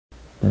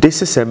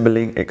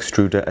Disassembling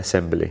extruder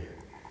assembly.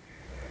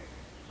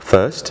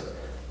 First,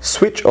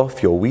 switch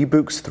off your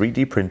Wiiboox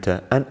 3D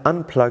printer and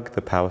unplug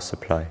the power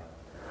supply.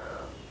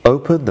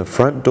 Open the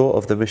front door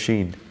of the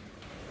machine.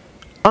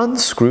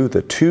 Unscrew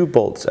the two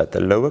bolts at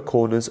the lower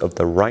corners of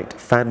the right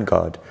fan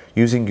guard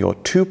using your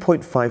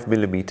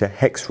 2.5mm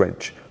hex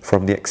wrench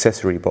from the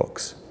accessory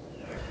box.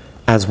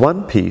 As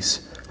one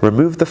piece,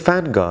 remove the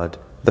fan guard,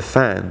 the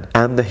fan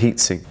and the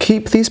heatsink.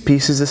 Keep these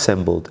pieces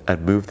assembled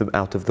and move them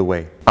out of the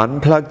way.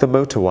 Unplug the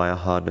motor wire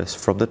harness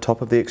from the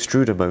top of the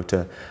extruder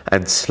motor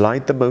and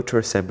slide the motor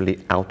assembly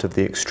out of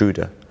the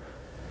extruder.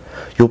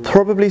 You'll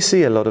probably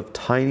see a lot of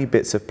tiny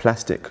bits of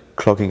plastic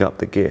clogging up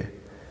the gear.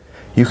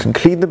 You can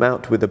clean them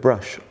out with a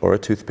brush or a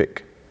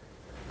toothpick.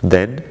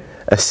 Then,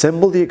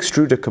 assemble the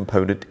extruder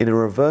component in a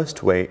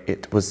reversed way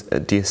it was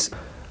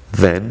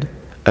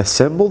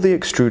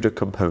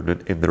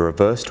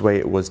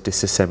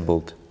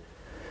disassembled.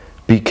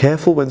 Be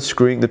careful when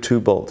screwing the two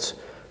bolts.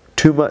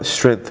 Too much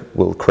strength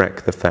will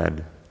crack the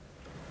fan.